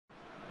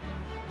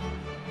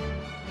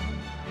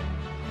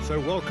So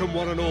welcome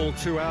one and all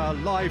to our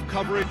live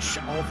coverage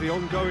of the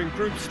ongoing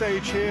group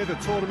stage here, the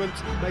tournament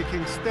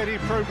making steady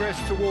progress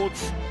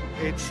towards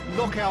its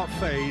knockout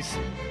phase.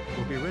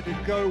 We'll be ready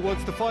to go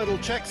once the final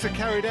checks are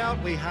carried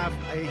out. We have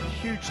a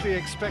hugely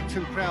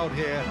expectant crowd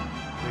here.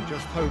 We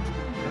just hope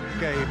that the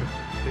game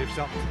lives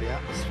up to the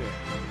atmosphere.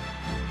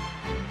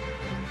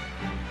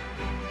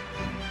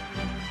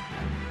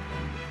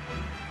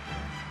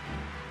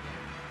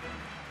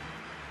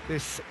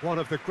 This one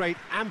of the great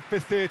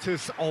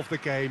amphitheatres of the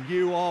game.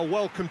 You are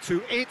welcome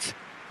to it,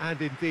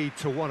 and indeed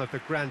to one of the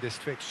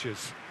grandest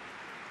fixtures.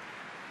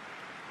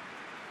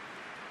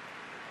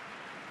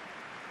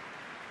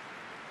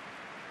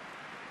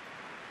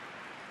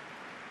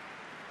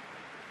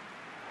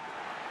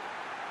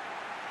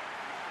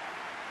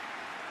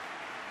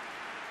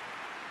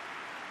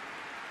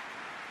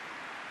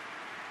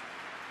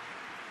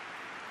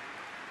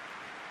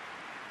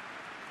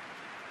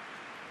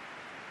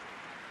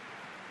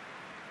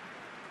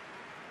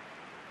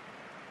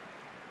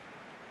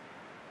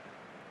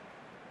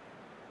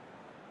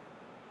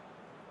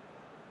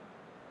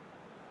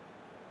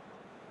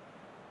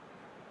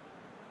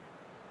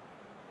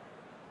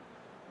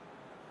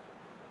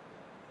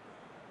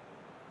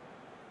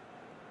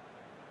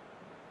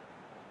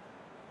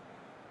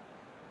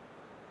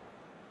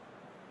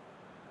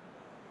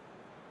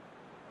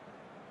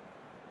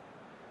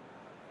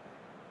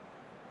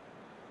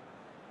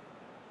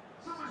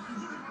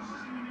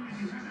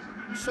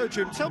 So,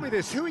 Jim, tell me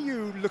this, who are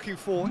you looking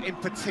for in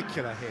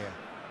particular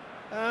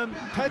here?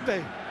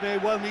 Pepe may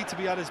well need to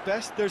be at his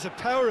best. There's a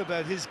power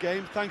about his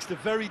game, thanks to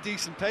very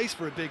decent pace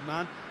for a big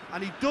man,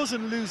 and he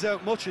doesn't lose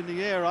out much in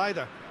the air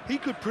either. He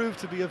could prove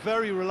to be a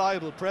very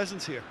reliable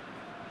presence here.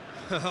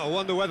 I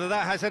wonder whether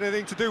that has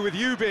anything to do with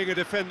you being a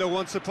defender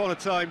once upon a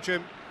time,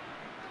 Jim.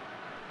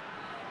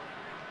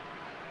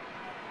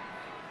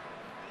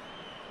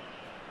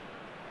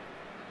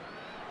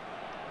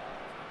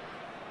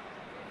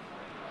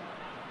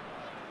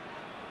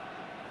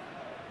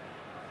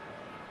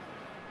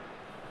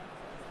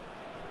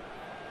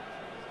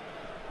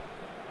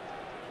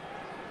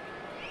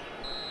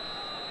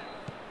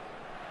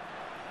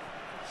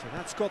 So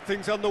that's got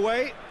things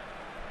underway.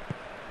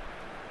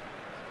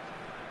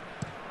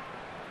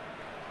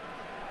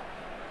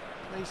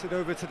 Plays it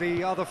over to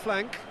the other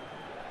flank.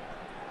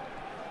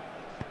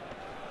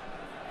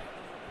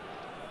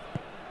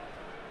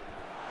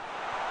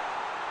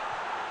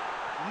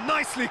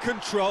 Nicely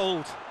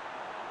controlled.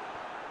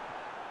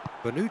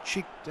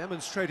 Bonucci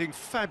demonstrating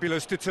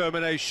fabulous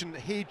determination.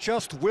 He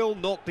just will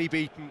not be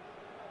beaten.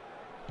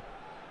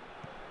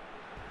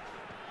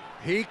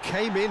 He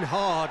came in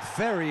hard,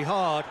 very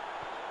hard.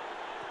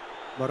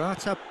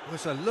 Morata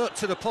was alert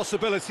to the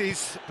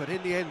possibilities, but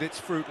in the end it's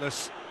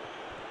fruitless.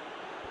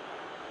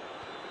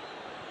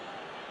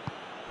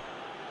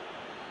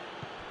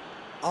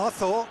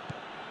 Arthur.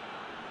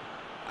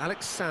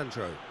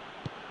 Alexandro.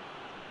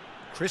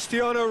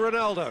 Cristiano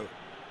Ronaldo.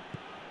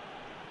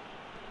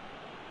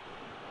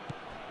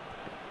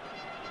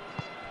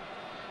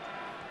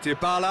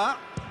 Dybala.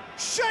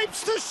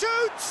 Shapes to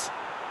shoot!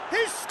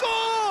 He's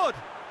scored!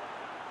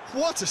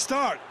 What a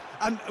start,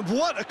 and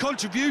what a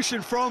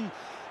contribution from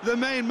the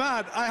main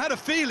man. I had a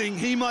feeling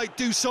he might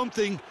do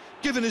something,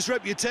 given his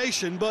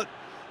reputation, but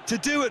to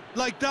do it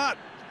like that,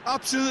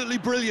 absolutely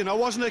brilliant. I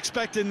wasn't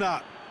expecting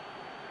that.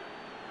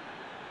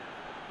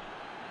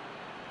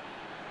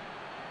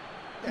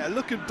 Yeah,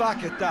 looking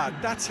back at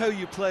that, that's how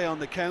you play on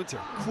the counter.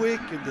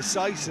 Quick and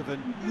decisive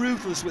and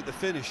ruthless with the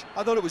finish.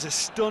 I thought it was a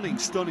stunning,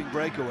 stunning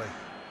breakaway.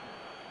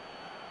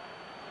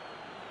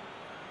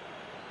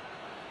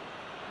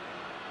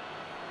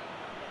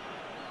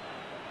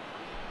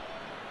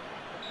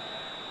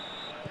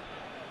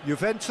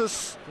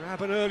 Juventus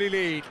grab an early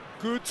lead.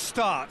 Good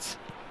start.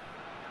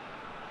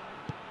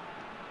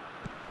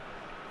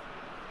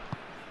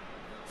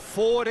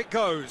 Forward it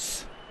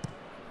goes.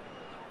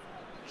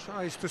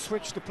 Tries to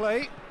switch the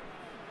play.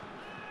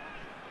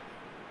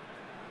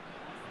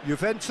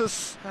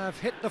 Juventus have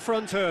hit the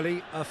front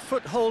early, a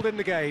foothold in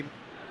the game.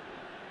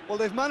 Well,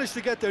 they've managed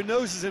to get their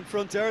noses in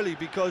front early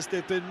because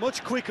they've been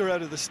much quicker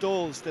out of the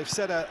stalls. They've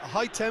set a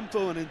high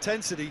tempo and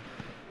intensity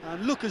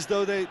and look as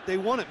though they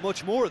want it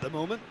much more at the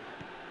moment.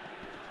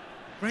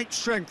 Great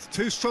strength,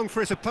 too strong for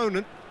his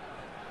opponent.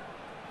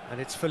 And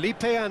it's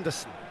Felipe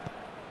Anderson.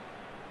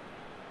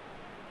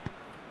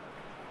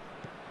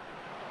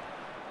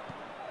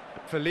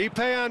 Felipe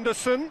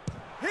Anderson.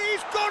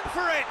 He's gone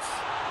for it!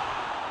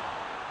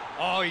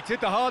 Oh, he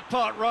did the hard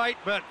part right,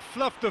 but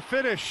fluffed the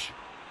finish.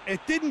 It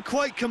didn't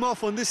quite come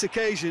off on this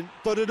occasion,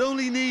 but it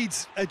only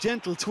needs a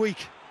gentle tweak.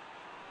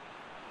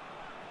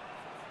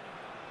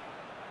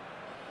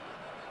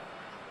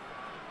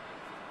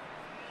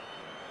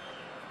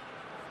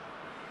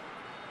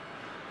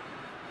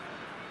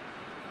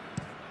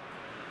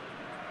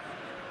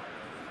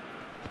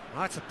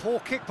 That's a poor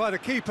kick by the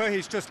keeper,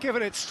 he's just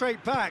given it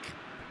straight back.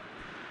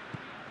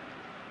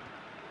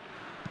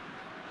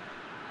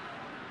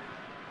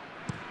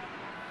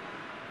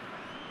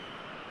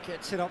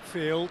 Gets it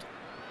upfield.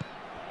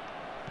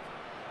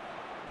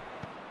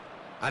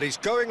 And he's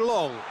going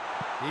long.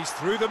 He's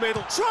through the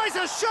middle. Tries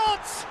a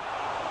shot!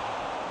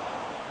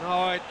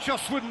 No, it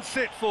just wouldn't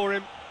sit for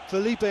him.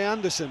 Felipe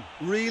Anderson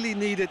really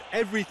needed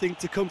everything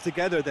to come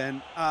together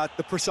then at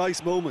the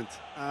precise moment.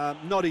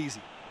 Not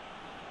easy.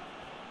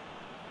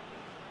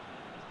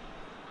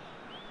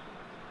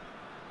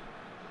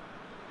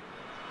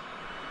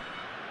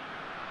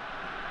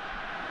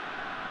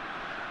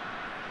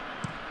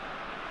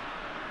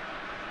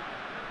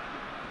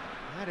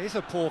 That is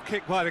a poor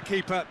kick by the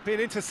keeper, being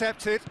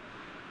intercepted.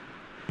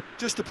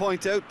 Just to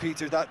point out,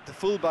 Peter, that the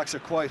fullbacks are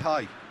quite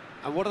high.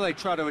 And what do they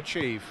try to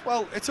achieve?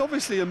 Well, it's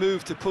obviously a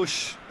move to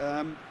push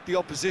the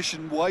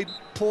opposition wide.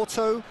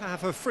 Porto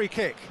have a free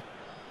kick.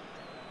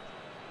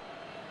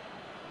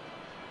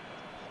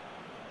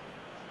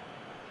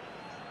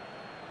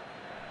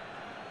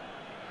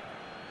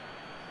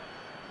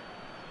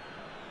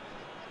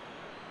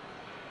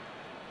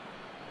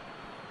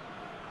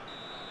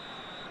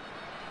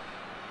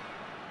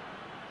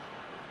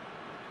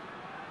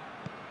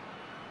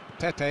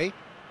 Pepe.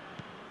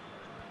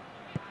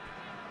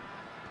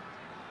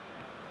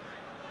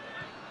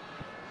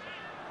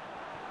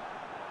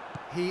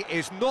 He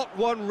is not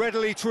one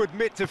readily to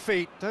admit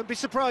defeat. Don't be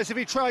surprised if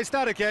he tries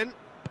that again.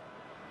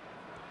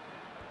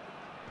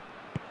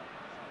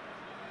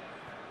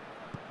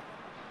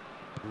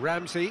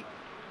 Ramsey.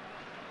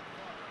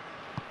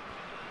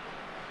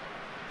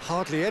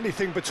 Hardly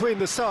anything between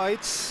the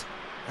sides.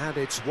 And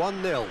it's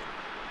 1-0.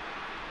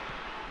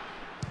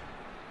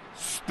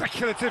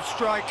 Speculative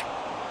strike.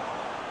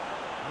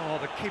 Oh,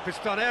 the keeper's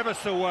done ever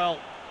so well.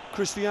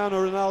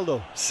 Cristiano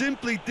Ronaldo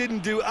simply didn't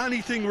do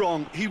anything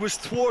wrong. He was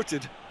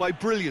thwarted by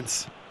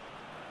brilliance.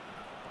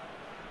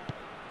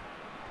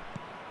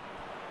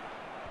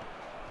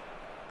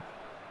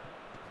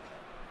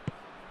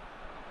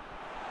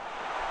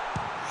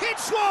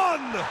 Hits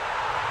one!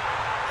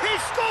 He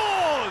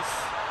scores!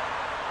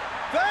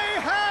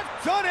 They have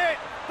done it!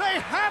 They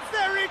have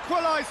their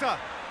equaliser!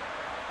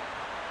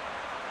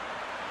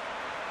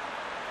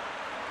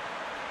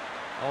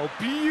 Oh,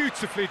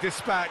 beautifully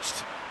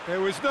dispatched. There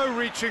was no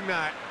reaching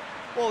that.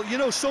 Well, you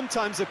know,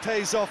 sometimes it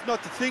pays off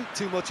not to think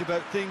too much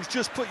about things,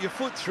 just put your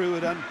foot through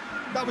it, and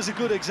that was a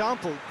good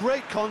example.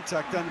 Great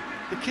contact, and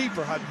the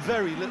keeper had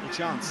very little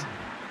chance.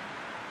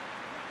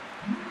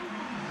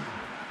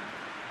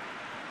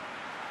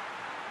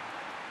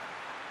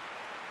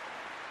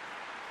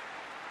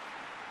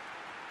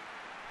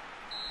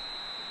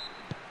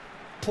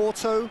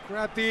 Porto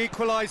grabbed the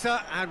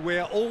equaliser, and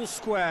we're all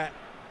square.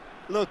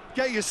 Look,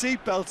 get your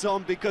seatbelts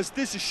on, because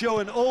this is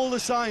showing all the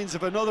signs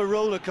of another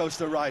roller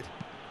coaster ride.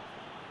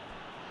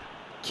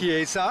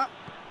 Chiesa.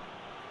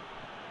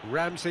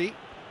 Ramsey.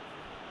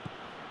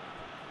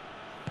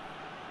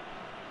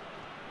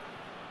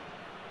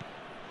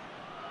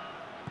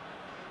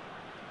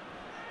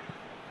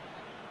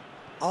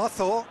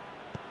 Arthur.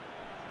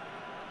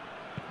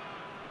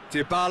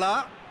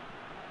 Dybala.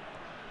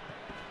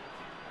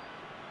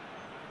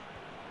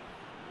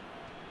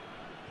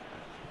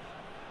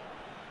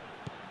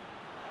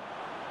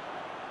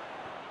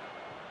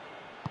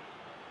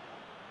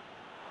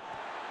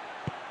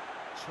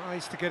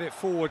 Tries to get it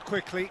forward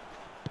quickly.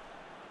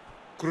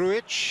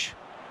 Grujic.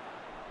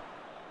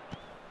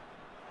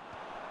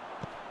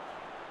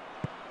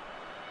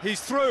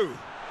 He's through.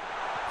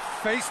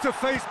 Face to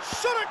face.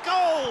 Shot at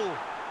goal!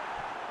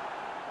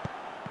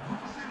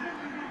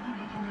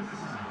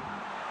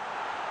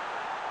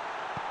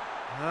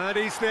 And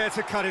he's there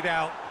to cut it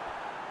out.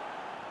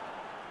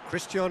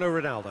 Cristiano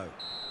Ronaldo.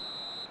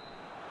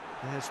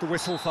 There's the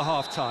whistle for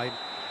half-time.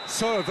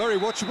 So, a very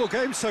watchable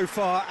game so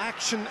far.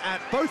 Action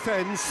at both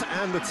ends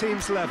and the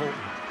team's level.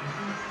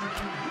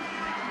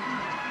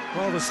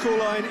 Well, the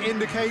scoreline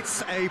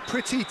indicates a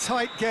pretty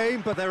tight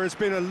game, but there has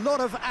been a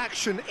lot of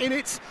action in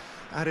it,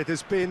 and it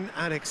has been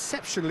an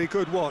exceptionally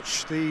good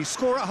watch. The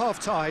score at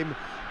half-time,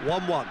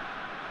 1-1.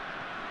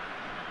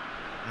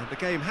 And the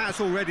game has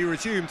already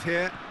resumed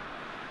here.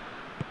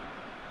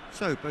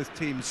 So, both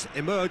teams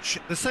emerge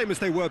the same as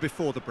they were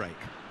before the break.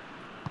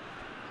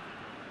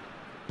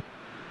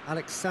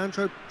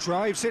 Alexandro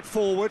drives it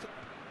forward.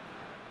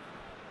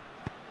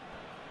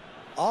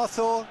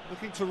 Arthur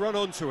looking to run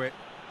onto it.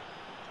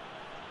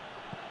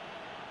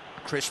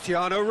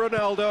 Cristiano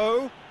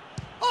Ronaldo.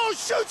 Oh,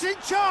 shooting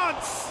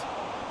chance!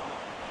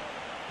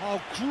 Oh,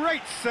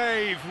 great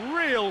save,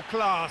 real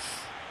class.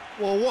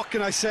 Well, what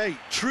can I say?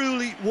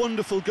 Truly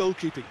wonderful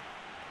goalkeeping.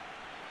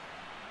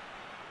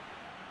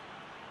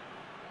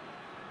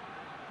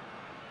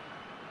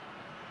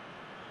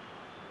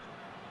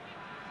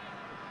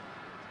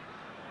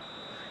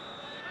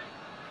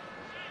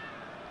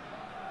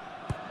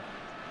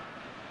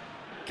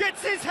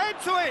 Gets his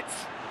head to it!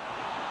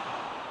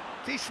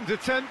 Decent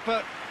attempt,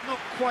 but not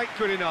quite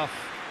good enough.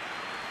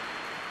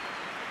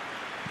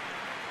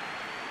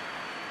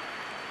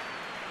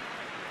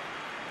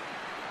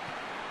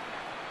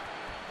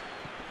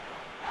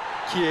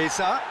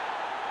 Chiesa.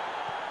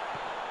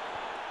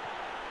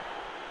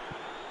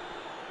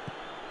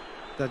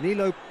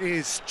 Danilo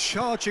is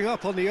charging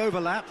up on the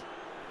overlap.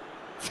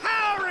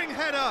 Towering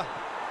header!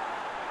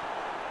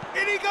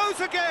 In he goes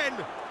again!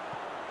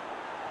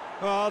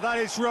 Oh, that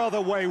is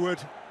rather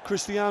wayward.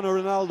 Cristiano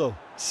Ronaldo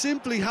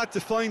simply had to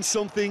find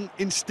something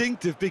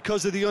instinctive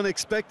because of the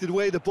unexpected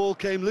way the ball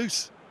came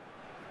loose.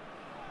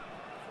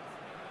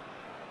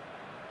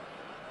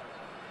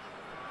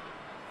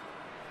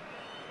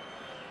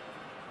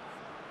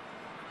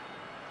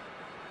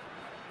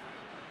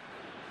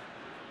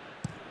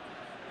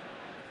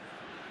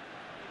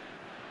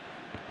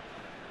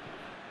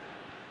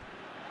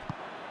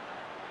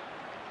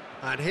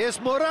 And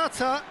here's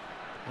Morata,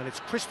 and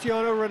it's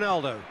Cristiano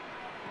Ronaldo.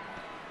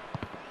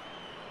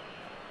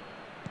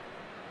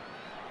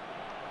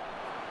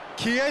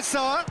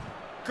 Chiesa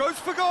goes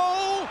for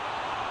goal!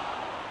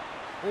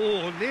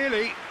 Oh,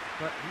 nearly,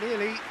 but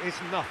nearly is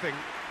nothing.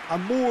 A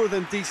more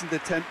than decent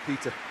attempt,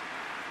 Peter.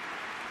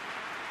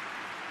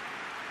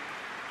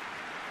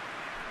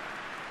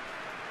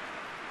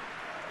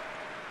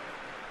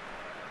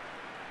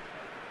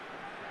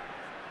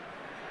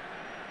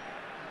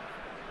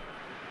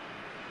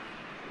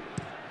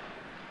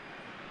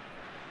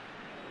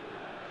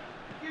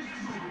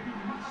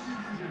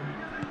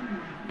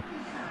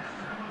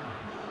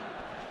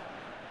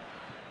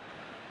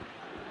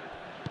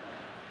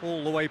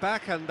 All the way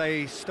back, and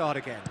they start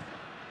again.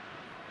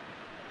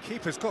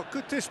 Keeper's got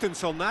good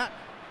distance on that.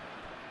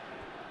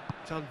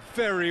 Done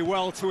very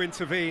well to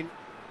intervene.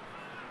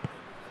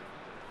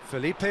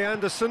 Felipe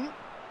Anderson.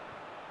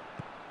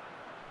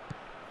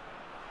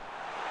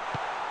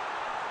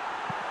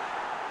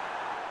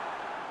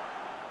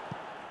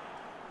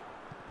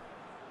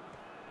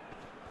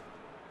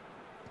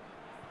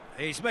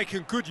 He's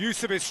making good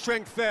use of his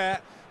strength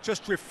there,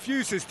 just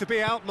refuses to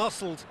be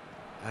out-muscled.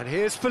 And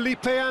here's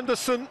Felipe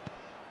Anderson.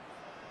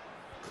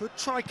 Could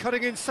try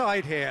cutting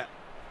inside here.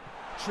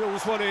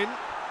 Drills one in.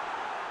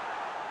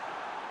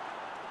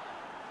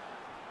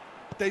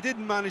 They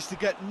didn't manage to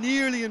get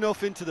nearly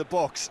enough into the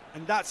box,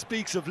 and that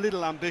speaks of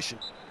little ambition.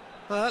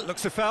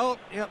 Looks a foul.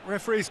 Yep,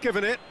 referee's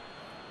given it.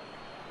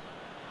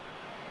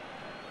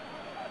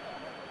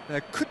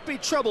 There could be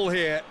trouble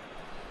here,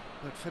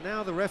 but for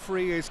now the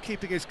referee is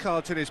keeping his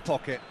cards in his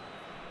pocket.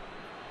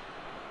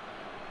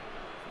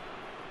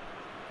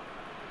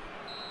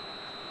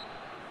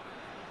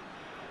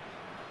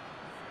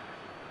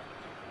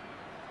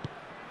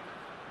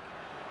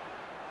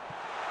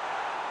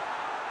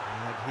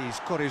 He's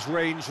got his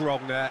range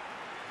wrong there.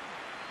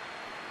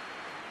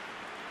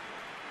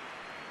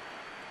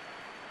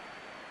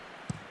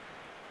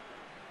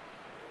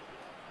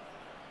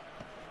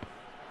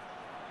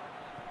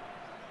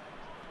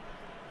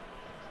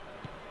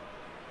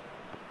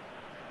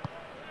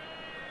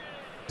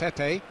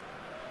 Pepe.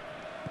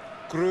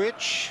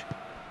 Grujic.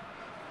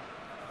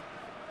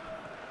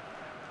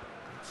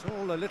 It's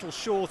all a little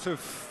short of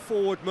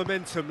forward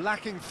momentum,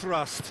 lacking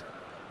thrust.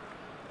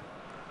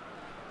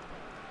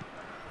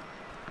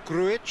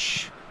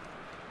 Grujic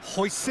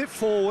hoists it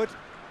forward.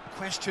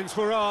 Questions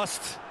were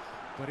asked,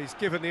 but he's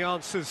given the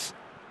answers.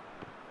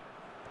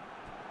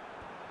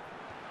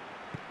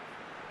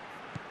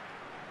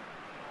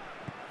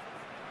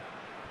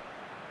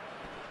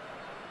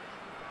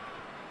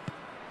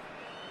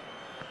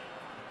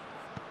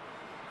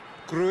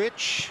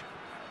 Grujic.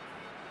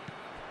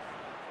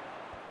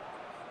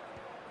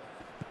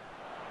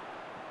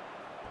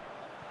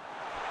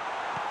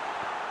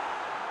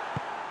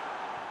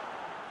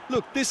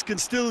 Look, this can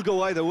still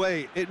go either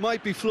way. It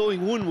might be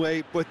flowing one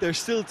way, but there's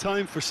still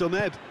time for some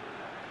ebb.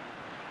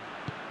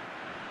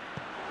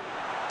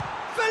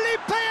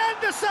 Felipe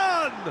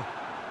Anderson!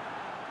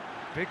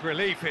 Big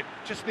relief, it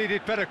just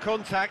needed better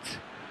contact.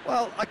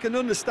 Well, I can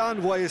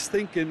understand why his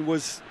thinking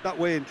was that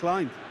way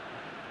inclined.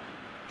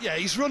 Yeah,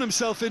 he's run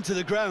himself into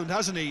the ground,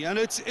 hasn't he? And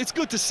it's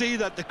good to see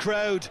that the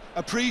crowd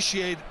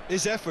appreciate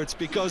his efforts,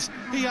 because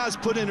he has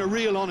put in a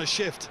real honest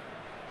shift.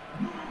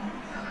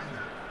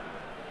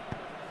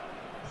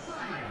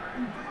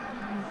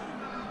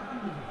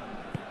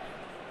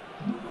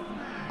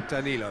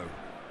 Danilo.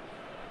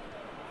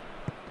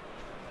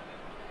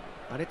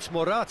 And it's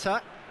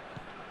Morata.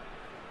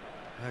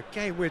 A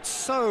game with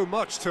so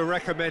much to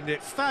recommend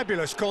it.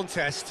 Fabulous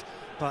contest,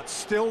 but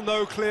still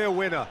no clear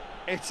winner.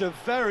 It's a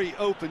very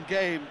open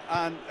game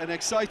and an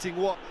exciting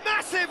one.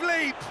 Massive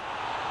leap!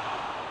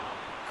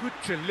 Good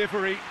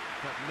delivery,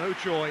 but no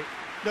joy.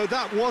 Now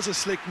that was a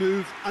slick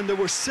move, and there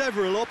were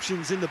several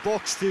options in the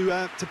box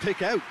to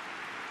pick out.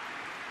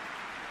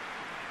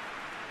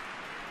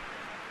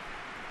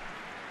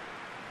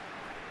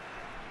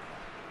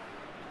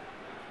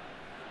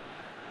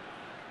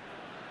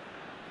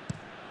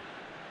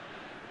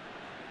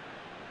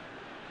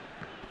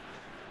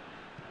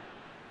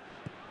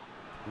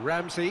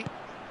 Ramsey.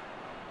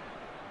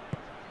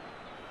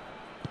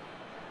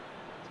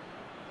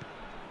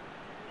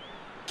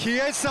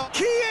 Chiesa!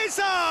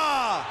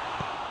 Chiesa!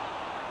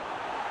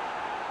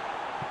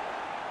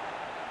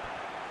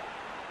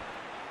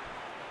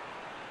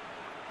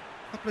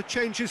 Couple of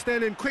changes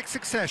then in quick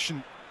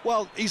succession.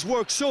 Well, he's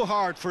worked so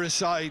hard for his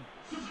side,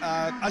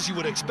 as you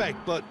would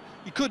expect, but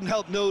you couldn't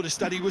help notice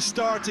that he was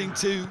starting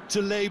to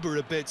labour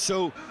a bit,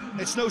 so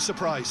it's no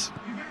surprise.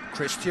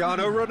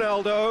 Cristiano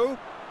Ronaldo.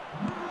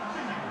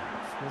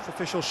 Fourth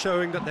official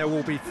showing that there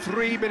will be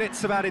 3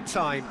 minutes of added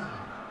time.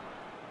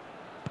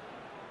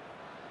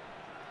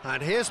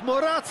 And here's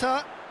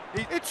Morata.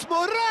 It's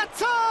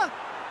Morata!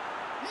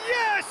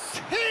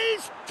 Yes,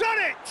 he's done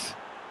it!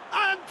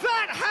 And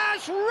that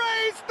has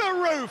raised the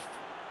roof!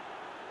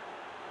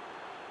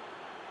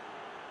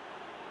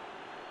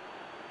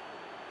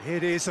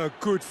 It is a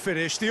good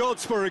finish. The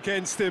odds were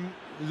against him.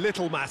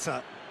 Little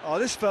matter. Oh,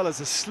 this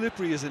fella's as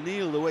slippery as a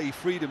eel, the way he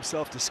freed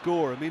himself to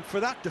score. I mean, for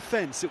that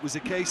defence, it was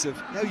a case of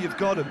now you've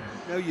got him,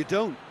 now you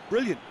don't.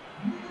 Brilliant.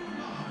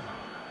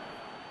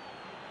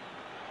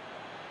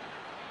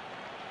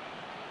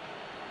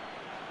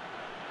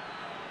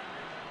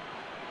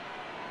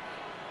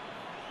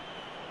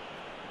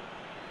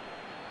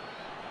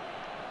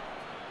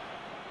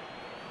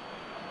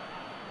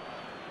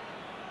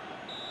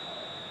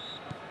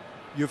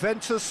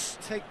 Juventus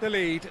take the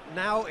lead.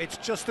 Now it's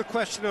just a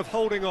question of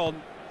holding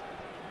on.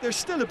 There's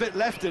still a bit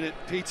left in it,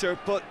 Peter,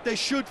 but they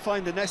should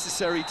find the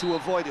necessary to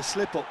avoid a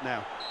slip-up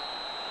now.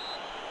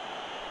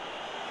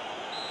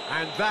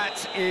 And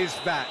that is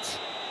that.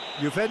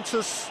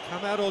 Juventus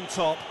come out on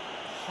top.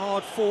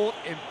 Hard fought,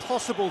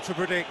 impossible to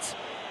predict.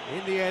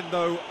 In the end,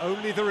 though,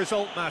 only the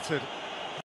result mattered.